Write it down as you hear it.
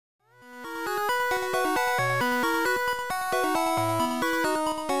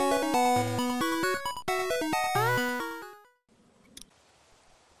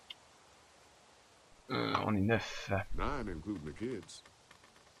9. 9 including the kids.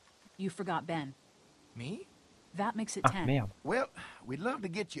 You forgot Ben. Me? That makes it Ah 10. merde. Well, we'd love to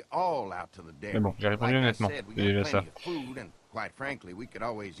get you all out to the dairy. Mais bon, j'ai répondu Like I honnêtement. said, we C'est déjà got ça. plenty of food, and quite frankly, we could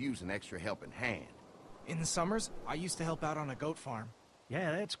always use an extra helping hand. In the summers, I used to help out on a goat farm.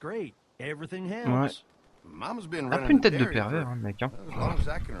 Yeah, that's great. Everything Ouais. helps. Mama's been Un running peu une the tête de dairy pervers, for hein, le mec. Hein. as long as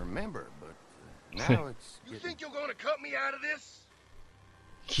I can remember, but now it's You getting... think you're gonna cut me out of this?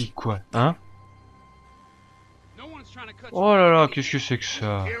 Qui, quoi? Hein? No one's trying to cut Oh là là, qu'est-ce que c'est que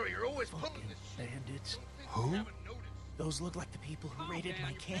ça? Gary, you're always pulling this shit. Bandits. Who? You haven't noticed. Those look like the people who raided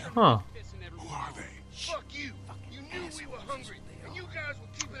my camp. Ah. Who are they? Fuck you. You knew we were hungry, and you guys were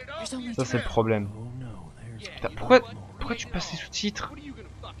keeping it all to Ça c'est le yourself. problème. Oh no, there's Putain, pourquoi tu passes les sous-titres? What are you gonna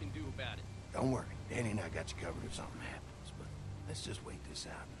fucking do about it? Don't worry, Danny and I got you covered if something happens, but let's just wait this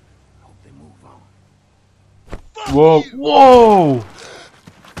out and hope they move on. Wow, wow!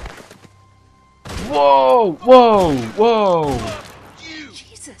 Wow, wow, wow! You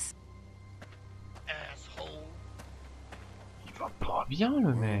Jesus. asshole. Il va pas bien le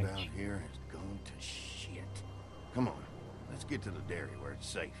World mec. out here has gone to shit. Come on, let's get to the dairy where it's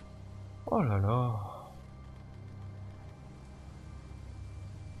safe. Oh là là.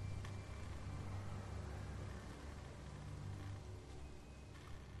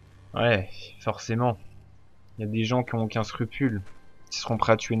 Ouais, forcément. Il y a des gens qui ont aucun scrupule. Ils seront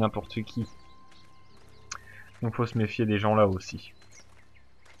prêts à tuer n'importe qui. Donc faut se méfier des gens là aussi.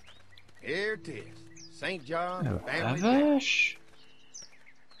 Here it is. St. John Alors, la Family Dairy. vache.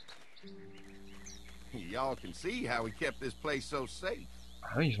 Y'all can see how we kept this place so safe.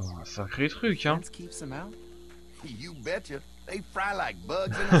 Ah oui, ils ont un sacré truc, hein. Fence keeps them out. You betcha. They fry like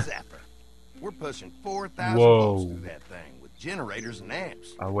bugs in a zapper. We're pushing 4,000 Whoa. volts through that thing with generators and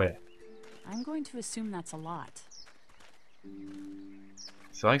amps. Ah ouais. I'm going to assume that's a lot.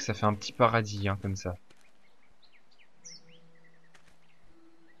 C'est vrai que ça fait un petit paradis, hein, comme ça.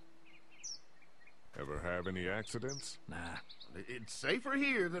 Ever have any accidents? nah. It's safer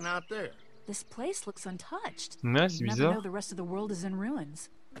here than out there. This place looks untouched. Ouais, c'est You never bizarre. know the rest of the world is in ruins.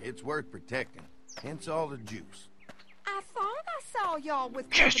 It's worth protecting. Hence all the juice. I thought I saw y'all with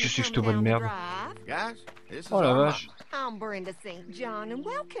Qu'est-ce que c'est que cette voix de coming down the merde? drive. Guys, this is Oh la our vache. mama. I'm Brenda St. John, and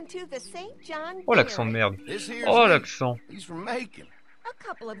welcome to the St. John Oh l'accent de Dairy. merde. This here's Oh Lee. l'accent. He's from Macon. A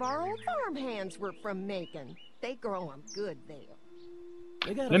couple of our old farm hands were from Macon. They grow 'em good there.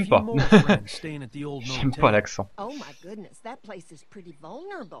 They got a J'aime few pas. more friends staying at the old J'aime pas motel. l'accent. Oh my goodness, that place is pretty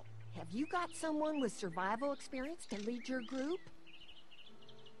vulnerable. Have you got someone with survival experience to lead your group?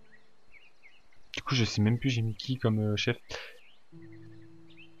 Du coup, je sais même plus j'ai mis qui comme chef.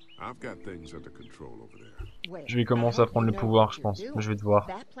 I've got things under control over there. Well, Je vais commencer I à hope prendre you le know pouvoir, what je you're pense. doing. Je vais devoir.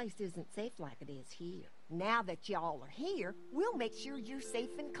 That place isn't safe like it is here. Now that y'all are here, we'll make sure you're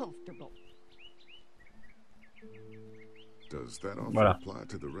safe and comfortable. Does that offer Voilà. apply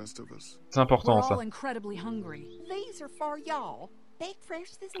to the rest of us? C'est important We're ça. all incredibly hungry. These are for y'all. Baked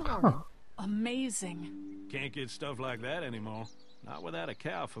fresh this morning. Amazing. Can't get stuff like that anymore. Not without a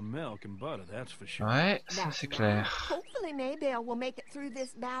cow for milk and butter, that's for sure. Ouais, ça That's c'est right. clair. Hopefully Maybelle will make it through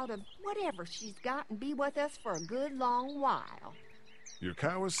this bout of whatever she's got and be with us for a good long while. Your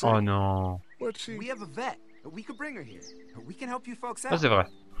cow is sick. Oh non. What's she? We have a vet. We could bring her here. We can help you folks Ça out. c'est vrai.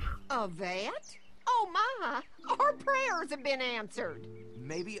 A vet? Oh my! Our prayers have been answered.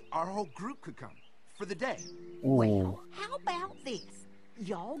 Maybe our whole group could come for the day. Ouh. Well, how about this?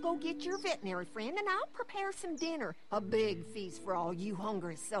 Y'all go get your veterinary friend and I'll prepare some dinner. A big feast for all you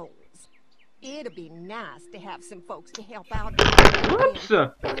hungry souls. It'll be nice to have some folks to help out. Oups.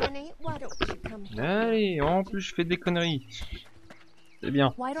 Annie, why don't you come help me? Allez, en plus je fais des conneries. C'est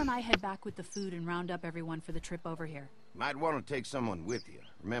bien. Why don't I head back with the food and round up everyone for the trip over here? Might want to take someone with you.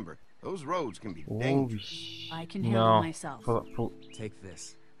 Remember, those roads can be Oh dangerous. oui. I can handle Non. myself. Faut... Take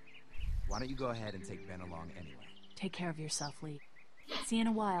this. Why don't you go ahead and take Ben along anyway? Take care of yourself, Lee. See you in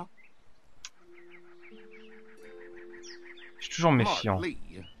a while. Je suis toujours Mark, méfiant. Lee,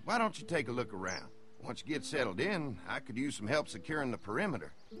 why don't you take a look around? Once you get settled in, I could use some help securing the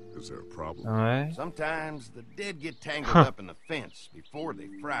perimeter. Is there a problem? Ouais. Sometimes the dead get tangled up in the fence before they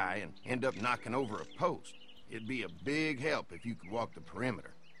fry and end up knocking over a post. It'd be a big help if you could walk the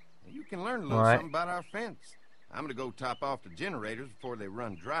perimeter. You can learn a little Ouais. something about our fence. I'm gonna go top off the generators before they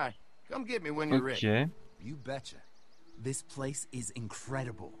run dry. Come get me when you're ready. Ok. You betcha. This place is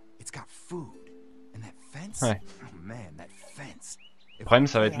incredible. It's got food. And that fence? Ouais. Oh man, that fence. Le problème,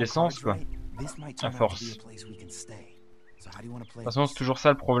 ça va être l'essence, quoi. This might À turn out to force. be a place we can stay. So how do you want to play De toute façon, c'est toujours ça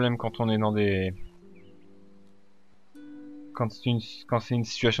le problème quand on est dans des... Quand c'est une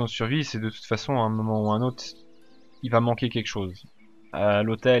situation de survie, c'est de toute façon, à un moment ou à un autre, il va manquer quelque chose. À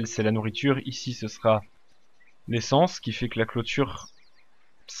l'hôtel, c'est la nourriture. Ici, ce sera l'essence, qui fait que la clôture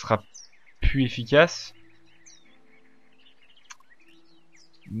sera plus efficace.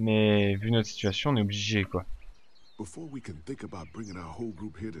 Mais vu notre situation, on est obligé quoi. Before we can think about bringing our whole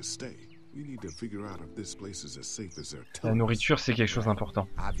group here to stay, we need to figure out if this place is as safe as they're La telling us. nourriture, c'est quelque chose d'important.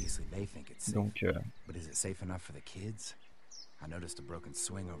 Obviously, they think it's safe. Donc, But is it safe enough for the kids? I noticed a broken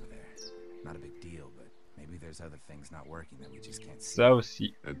swing over there. Not a big deal, but maybe there's other things not working that we just can't see. ça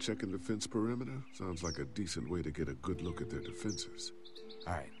aussi. And checking the fence perimeter sounds like a decent way to get a good look at their defenses.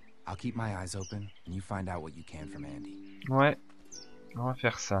 All right, I'll keep my eyes open, and you find out what you can from Andy. Ouais, on va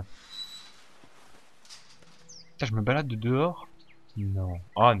faire ça. Putain, je me balade de dehors? Non.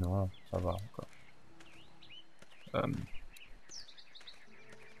 Ah non, ça va encore.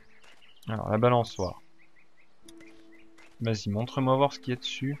 Alors, la balançoire. Vas-y, montre-moi voir ce qu'il y a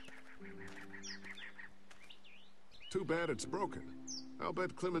dessus. Too bad it's broken. I'll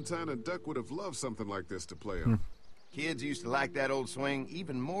bet Clementine and Duck would have loved something like this to play on. Kids used to like that old swing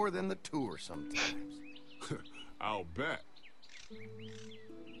even more than the tour sometimes. I'll bet.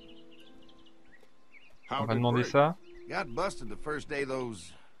 On va demander ça. Got busted the first day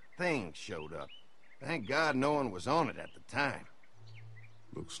those things showed up. Thank God no one was on it at the time.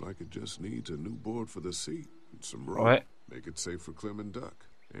 Looks like it just needs a new board for the seat and some rope. Ouais. Make it safe for Clem and Duck.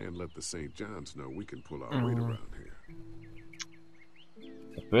 And let the St. John's know we can pull our weight around here.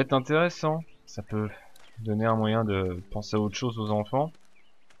 Ça peut être intéressant. Ça peut donner un moyen de penser à autre chose aux enfants.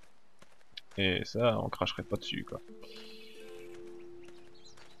 Et ça, on cracherait pas dessus, quoi.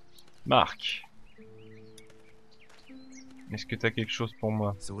 Marc. Est-ce que t'as quelque chose pour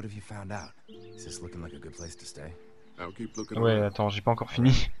moi? So what have you found out? Is this looking like a good place to stay? I'll keep looking Ouais, around. attends, j'ai pas encore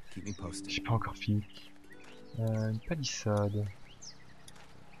fini. Keep me posted. J'ai pas encore fini. Une palissade.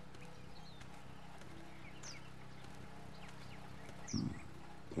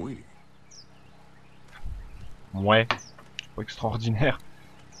 Pointy. Ouais. Pas extraordinaire.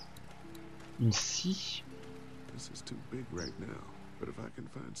 Une scie. This is too big right now. But if I can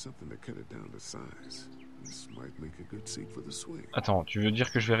find something to cut it down to size, this might make a good seat for the swing. Attends, tu veux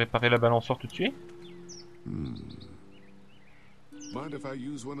dire que je vais réparer la balançoire tout de suite? Mind if I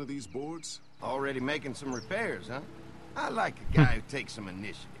use one of these boards? Already making some repairs, huh? I like a guy who takes some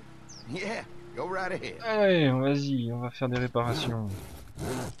initiative. Yeah, go right ahead. Allez, vas-y, on va faire des réparations.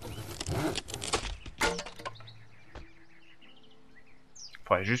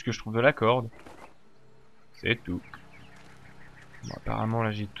 Faudrait juste que je trouve de la corde. C'est tout. Bon, apparemment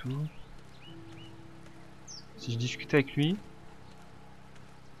là j'ai tout. Si je discute avec lui...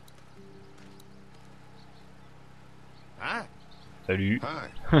 Hi. Salut. Hi.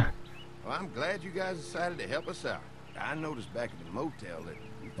 Well, I'm glad you guys decided to help us out. I noticed back at the motel that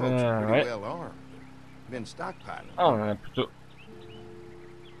you folks are pretty ouais. well armed. Been stockpiling. Ah, on en a plutôt...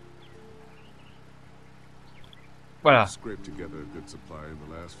 Voilà. Scraped together a good supply in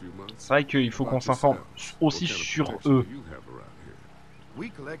the last few months. C'est vrai qu'il faut qu'on s'informe aussi sur eux. We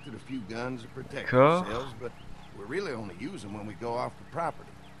collected a few guns to protect D'accord. ourselves, but we really only use them when we go off the property.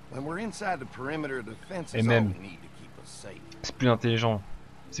 When we're inside the perimeter, the fence Et is all même. we need to keep us safe. C'est plus intelligent.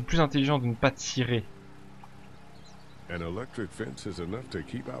 C'est plus intelligent de ne pas tirer. An electric fence is enough to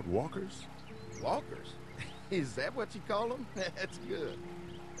keep out walkers? Walkers? Is that what you call them? That's good.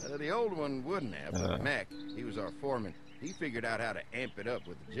 The old one wouldn't have, but Mac, he was our foreman. He figured out how to amp it up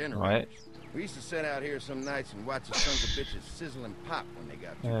with the generators. Ouais. We used to sit out here some nights and watch the sons of bitches sizzle and pop when they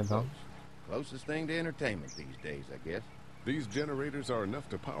got too close. Closest thing to entertainment these days, I guess. These generators are enough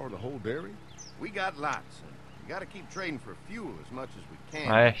to power the whole dairy? We got lots, and we gotta keep trading for fuel as much as we can.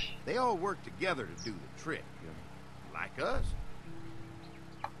 Ouais. They all work together to do the trick, you know, like us.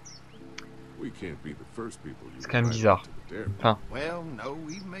 We can't be the first people you C'est quand même invite bizarre. to the dairy. Enfin. Well, no,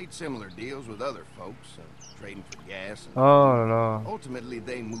 we've made similar deals with other folks, trading for gas and Oh là là. ultimately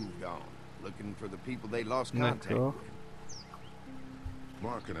they moved on, looking for the people they lost contact D'accord. with.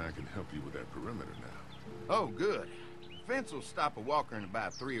 Mark and I can help you with that perimeter now. Oh, good. The fence will stop a walker in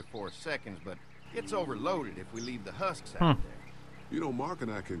about 3 or 4 seconds, but gets overloaded if we leave the husks out there. You know, Mark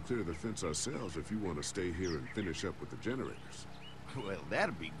and I can clear the fence ourselves if you want to stay here and finish up with the generators. Well,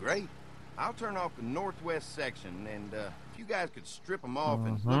 that'd be great. I'll turn off the northwest section, and if you guys could strip them off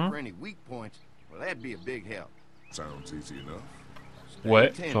and look for any weak points, well, that'd be a big help. Sounds easy enough.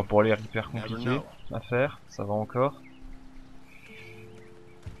 Ouais, Stay ça va pour l'air hyper Never compliqué know. à faire, ça va encore.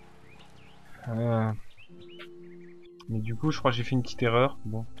 Mais du coup, je crois que j'ai fait une petite erreur.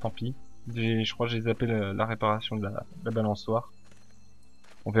 Bon, tant pis. Je crois que j'ai zappé la réparation de la balançoire.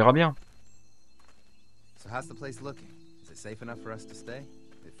 On verra bien. So how's the place looking? Is it safe enough for us to stay?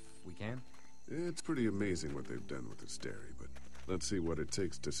 If we can? It's pretty amazing what they've done with this dairy, but Let's see what it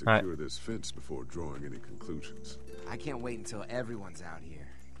takes to secure this fence before drawing any conclusions. I can't wait until everyone's out here.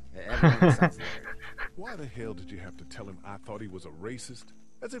 Everyone sounds like Why the hell did you have to tell him I thought he was a racist?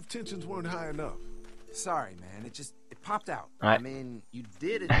 As if tensions weren't high enough. Sorry, man. It popped out. Ouais. I mean, you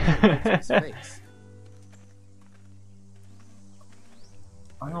did admit it to his face.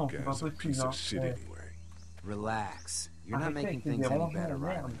 Ah non, That c'est pas guy's a possible, piece hein. of shit Ouais. anyway. Relax. You're not Arrêtez making avec les things any dérangements, better merde.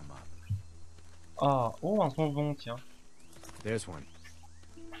 riling them up. Ah, oh, un bonbon, tiens. There's one.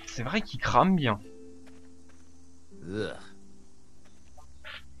 C'est vrai qu'il crame bien. Ugh.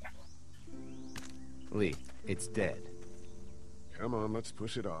 Lee, it's dead. Come on, let's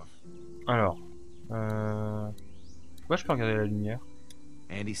push it off. Alors, pourquoi je peux regarder la lumière?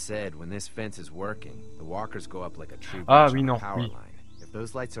 Andy said when this fence is working, the walkers go up like a tree Ah branch oui, on a non, power oui. line. If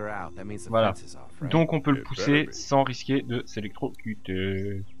those lights are out, that means the Voilà. fence is off, right? Donc on peut le It pousser better be. sans risquer de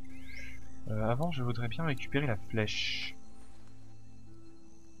s'électrocuter. Avant, je voudrais bien récupérer la flèche.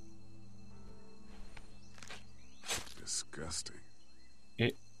 Disgusting.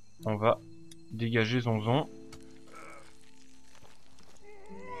 Et on va dégager Zonzon.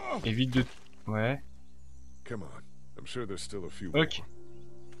 Évite de... Ouais. Come on. I'm sure there's still a few Ok. more.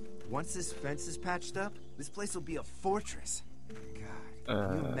 Once this fence is patched up, this place will be a fortress. God,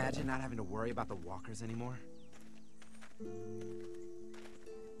 can you imagine not having to worry about the walkers anymore?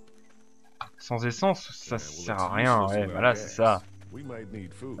 Sans essence, ça Yeah, well, sert it's à rien. useless Ouais, without voilà, gas. c'est ça. We might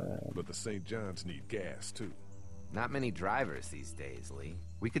need food, but the St. John's need gas too. Not many drivers these days, Lee.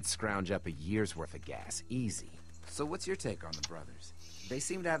 We could scrounge up a year's worth of gas, easy. So what's your take on the brothers? They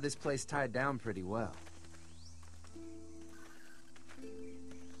seem to have this place tied down pretty well.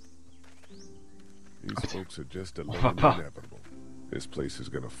 These folks are just va delaying the pas. inevitable. This place is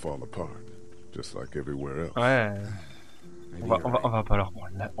gonna fall apart, just like everywhere else. Ouais. Maybe On you're right. va pas leur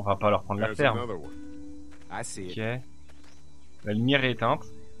prendre la, on va pas leur prendre la There's ferme. another one. I see it. Ok. La lumière est éteinte.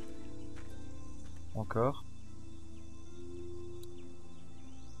 Encore.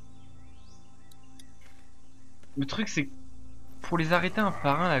 Le truc c'est que pour les arrêter un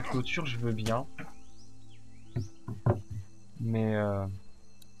par un à la clôture, je veux bien. Mais Man,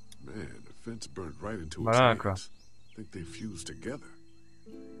 the fence burned right into its Voilà, quoi. hands. Think they fused together.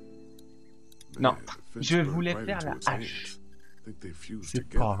 Non, Man, the fence je burned voulais right faire into la its hache. hands. Think they fused c'est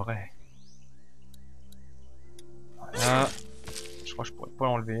together. pas vrai. Voilà. Je crois que je pourrais pas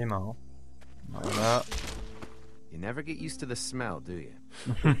l'enlever les mains. Hein. Voilà. You never get used to the smell, do you?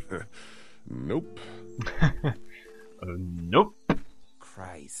 Nope. Nope.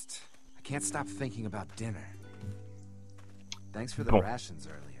 Christ. I can't stop thinking about dinner. Thanks for the Bon. rations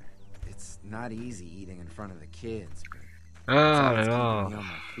earlier. It's not easy eating in front of the kids, but Ah là it's là. keeping me on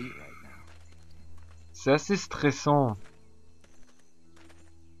my feet right now. C'est assez stressant.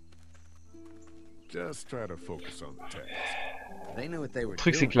 Just try to focus on the task. They knew what they were Le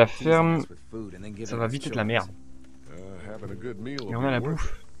truc c'est doing, que la teasing ferme, us with food and then giving ça va us vite être la chores. merde. Having a good meal Et will on a la be worth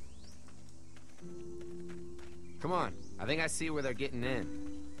bouffe. Come on, I think I see where they're getting in.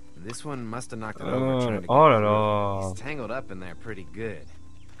 This one must have knocked it over trying to Oh get là là. through. He's tangled up in there pretty good.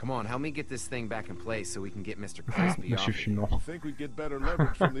 Come on, help me get this thing back in place so we can get Mr. Crispy off. Monsieur of here. Fumant. I think we get better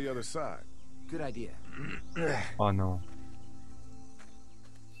leverage from the other side. Good idea. Oh non.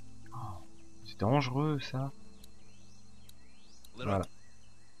 Oh, c'est dangereux ça. Voilà.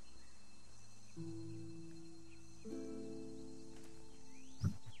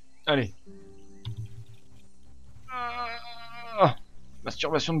 Allez. Ah,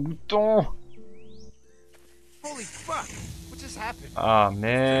 masturbation de bouton. Holy fuck! What just happened? Ah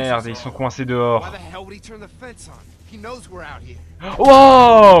merde, ils sont coincés dehors. Why the hell would he turn the fence on? He knows we're out here.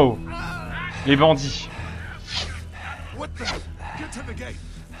 Wow. Les bandits. What the? Get to the gate.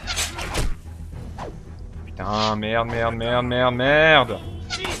 Putain, merde, merde, merde, merde, merde.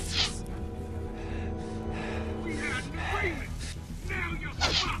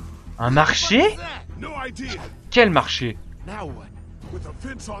 Un marché? No idea. Quel marché? Now what? With a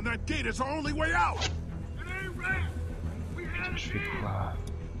fence on that gate, it's our only way out. Je fais quoi?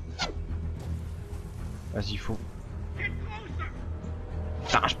 Vas-y, faut...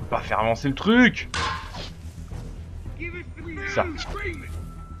 Putain, je peux pas faire avancer le truc. Ça.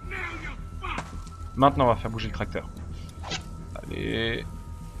 Maintenant, on va faire bouger le tracteur. Allez.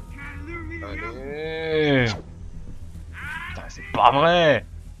 Allez. Putain, c'est pas vrai.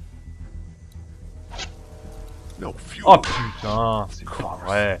 No fuel. Oh putain, c'est pas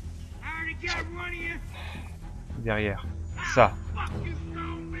vrai. Derrière. Ça.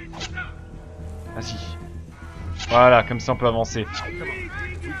 Vas-y. Voilà, comme ça on peut avancer. If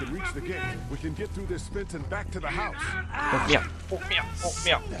we can reach the gate, we can get through this fence and back to the house. Oh merde, oh merde, oh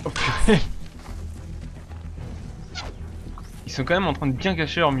merde. Oh, purée. Ils sont quand même en train de bien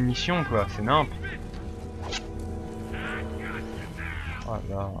cacher leurs munitions, quoi. C'est nimp. Oh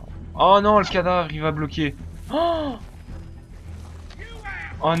là. Oh non, le cadavre, il va bloquer. Oh,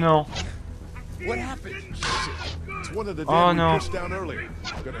 oh non. Oh non.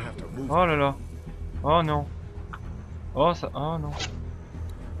 Oh là là. Oh non. Oh ça. Oh non.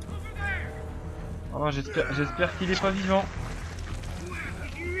 Oh, j'espère qu'il est pas vivant.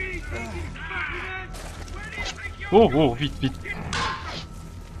 Oh, oh, vite, vite.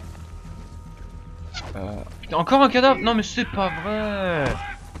 Putain, encore un cadavre? Non, mais c'est pas vrai.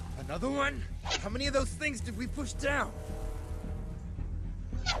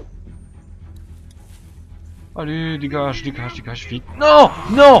 Allez, dégage, dégage, dégage, vite. Non,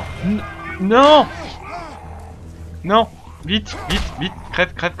 non, non, non, vite, vite, vite.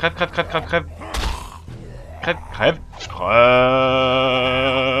 Crève, crève, crève, crève, crève, crève, crève. Crève, crève, crève.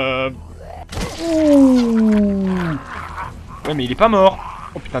 Ouh. Ouais, mais il est pas mort.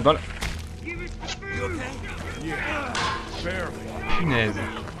 Oh putain, dans la... Punaise.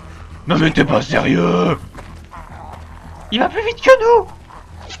 Non mais t'es pas sérieux. Il va plus vite que nous.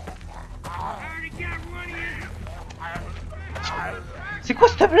 C'est quoi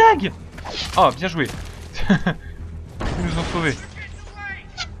cette blague? Oh, bien joué. Ils nous ont sauvés.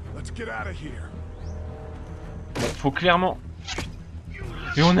 Bon, faut clairement...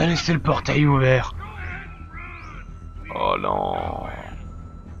 Et on a laissé le portail ouvert. Oh non.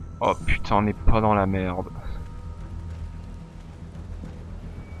 Oh putain, on n'est pas dans la merde.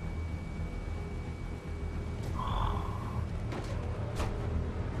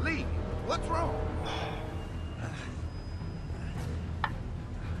 Lee, what's wrong?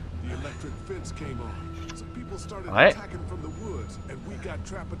 The electric fence came on. Some people started Ouais. attacking from the woods, and we got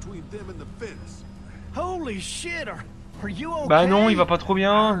trapped between them and the fence. Holy shit, are you okay? Bah non, il va pas trop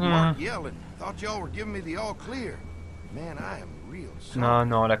bien. Mark yelling. Thought y'all were giving me the all clear. Man, I am real sorry. Non,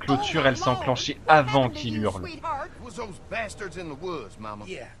 non, la clôture elle s'enclenchait avant qu'il hurle. It was those bastards in the woods, Mama.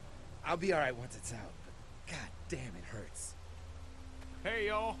 Yeah, I'll be alright once it's out. But god damn, it hurts. Hey,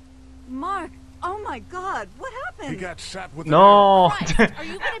 y'all. Mark, oh my God, what He happened? got shot with Non. Christ, are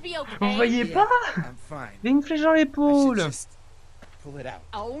you gonna be okay? Vous voyez Yeah, pas? I'm fine. Il y a une flèche dans I should l'épaule. just pull it out.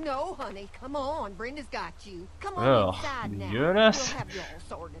 Oh no, honey, come on. Brenda's got you. Come on Oh, inside now. dégueulasse. We'll have you all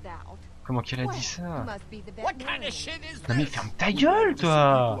sorted out. Comment qu'elle a Well, dit ça? you must be the What kind veterinarian. of shit is Non mais this? ferme ta gueule, People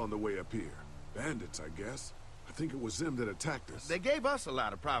toi. on the way up here. Bandits, I guess. I think it was them that attacked us. They gave us a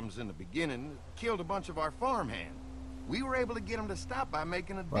lot of problems in the beginning. Killed a bunch of our farmhands. We were able to get them to stop by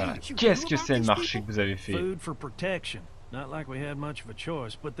making a Voilà. deal. Qu'est-ce que c'est le marché que vous avez fait? Food for protection. Not like we had much of a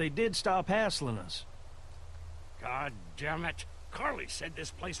choice, but they did stop hassling us. God damn it. Carly said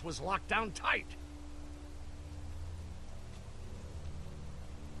this place was locked down tight.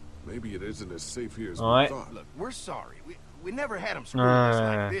 Maybe it isn't as safe here as Ouais. we thought. Look, we're sorry. We never had them screwing us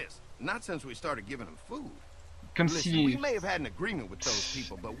Ouais. like this. Not since we started giving them food. Comme Listen, we si may have had an agreement with those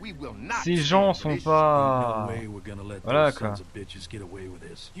people, but we will not ces stand gens for sont this pas... No way we're gonna let Voilà those quoi. sons of bitches get away with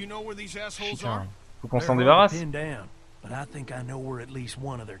this. You know where these assholes are? Putain. Faut qu'on They're s'en hard to débarrasse. pin down, but I think I know where at least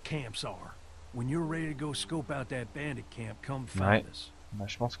one of their camps are. When you're ready to go scope out that bandit camp, come Ouais. find us. Bah,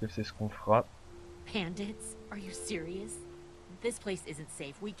 je pense que c'est ce qu'on fera. Bandits? Are you serious? This place isn't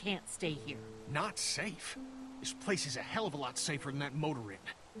safe. We can't stay here. Not safe. This place is a hell of a lot safer than that motor inn.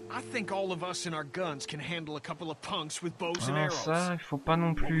 I think all of us and our guns can handle a couple of punks with bows and Ah, arrows. ça, il faut pas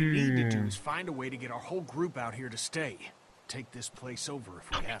non What we need to do plus... is find a way to get our whole group out here to stay. Take this place over if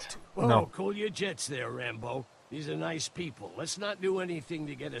we have to. No. Cool your jets there, Rambo. These are nice people. Let's not do anything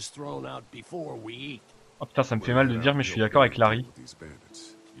to get us thrown out before we eat. Oh putain, ça me fait mal de le dire, mais je suis d'accord avec Larry. These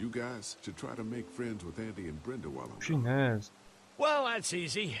bandits. You guys should try to make friends with Andy and Brenda while I'm gone. Punaise. Well, that's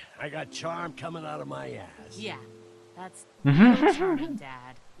easy. I got charm coming out of my ass. Yeah, that's real charming,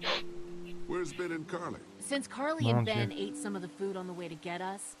 Dad. Where's Ben and Carly? Since Carly Mon and Ben Dieu. ate some of the food on the way to get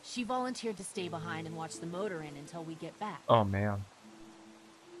us, she volunteered to stay behind and watch the motor inn until we get back. Oh merde.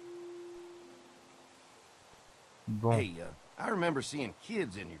 Bon. Hey, I remember seeing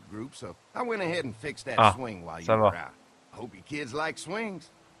kids in your group, so I went ahead and fixed that Ah, swing while you ça were va. out. I hope you kids like swings.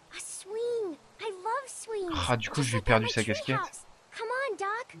 A swing. I love swings. Ah, du coup, Just j'ai like perdu at sa my casquette. treehouse. Come on,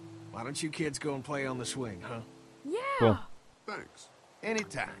 Doc. Why don't you kids go and play on the swing, huh? Yeah. Bon. Thanks.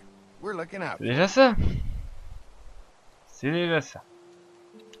 Anytime. We're looking out. C'est déjà ça. C'est déjà ça.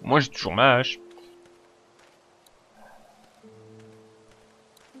 Moi, j'ai toujours ma hache.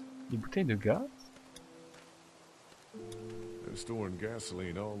 Des bouteilles de gaz. They're storing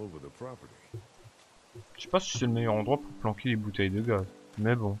gasoline all over the property. Je sais pas si c'est le meilleur endroit pour planquer les bouteilles de gaz.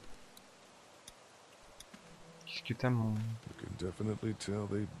 Mais bon. Qu'est-ce que t'as, mon... You can definitely tell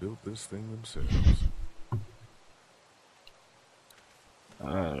they built this thing themselves.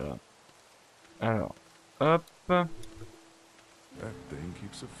 Alors, hop. That thing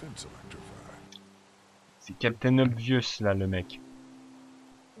keeps a fence electrified. C'est Captain Obvious là, le mec.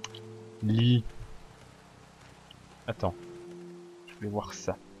 Lee. Attends. Je vais voir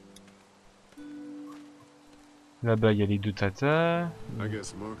ça. Là-bas, il y a les deux tatas. I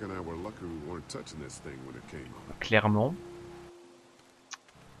guess Mark and I were lucky we weren't touching this thing when it came on. Clairement.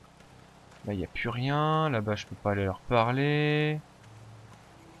 Là, il n'y a plus rien. Là-bas, je peux pas aller leur parler.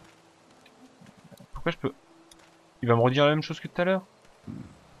 Pourquoi je peux... Il va me redire la même chose que tout à l'heure.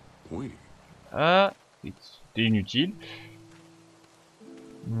 Oui. Ah, c'était inutile.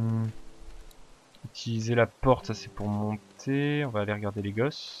 Utiliser la porte, ça c'est pour monter. On va aller regarder les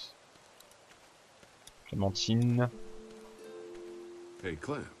gosses. Clementine. Hey,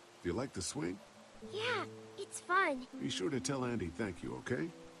 Clem, do you like the swing? Yeah, it's fun. Be sure to tell Andy thank you, okay?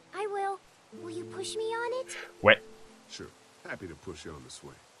 I will. Will you push me on it? Ouais. Sure. Happy to push you on the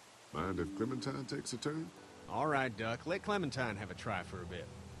swing. Mind if Clementine takes a turn? All right, Duck. Let Clementine have a try for a bit.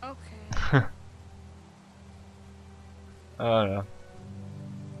 Okay. Voilà.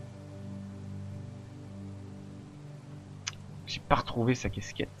 J'ai pas retrouvé sa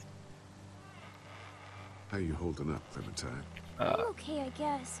casquette. How you holding up, Clementine? I'm okay, I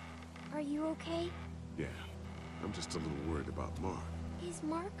guess. Are you okay? Yeah. I'm just a little worried about Mark. Is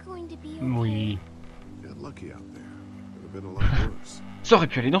Mark going to be okay? Oui. Got lucky out there. Could have been a lot worse. Ça aurait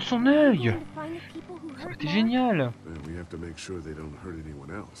pu aller dans son œil. Going to find the people who Ça aurait hurt été Mark? génial. And we have to make sure they don't hurt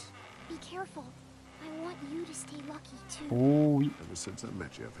anyone else. Be careful. I want you to stay lucky too. Oh oui. Ever since I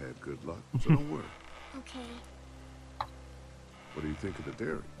met you, I've had good luck, so don't worry. Okay. What do you think of the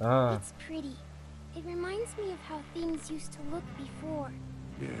dairy? Ah. It's pretty. It reminds me of how things used to look before.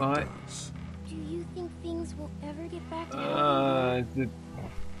 Yeah, it Ouais. does. Do you think things will ever get back to how they were?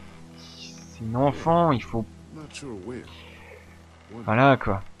 C'est une enfant, il faut... Not sure when. One Voilà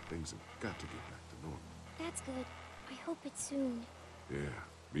quoi. things have got to get back to normal. That's good. I hope it's soon. Yeah,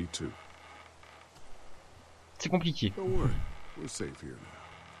 me too. C'est compliqué. Don't worry, we're safe here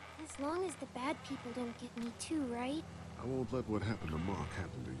now. As long as the bad people don't get me too, right? I won't let what happened to Mark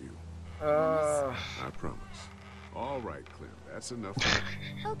happen to you. I promise. All right, Clem, that's enough.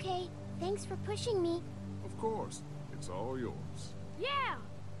 Okay, thanks for pushing me. Of course, it's all yours. Yeah!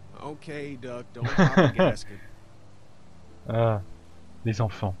 Okay, Duck. Don't pop the gasket. Ah, les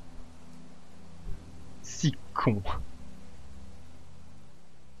enfants. Si cons.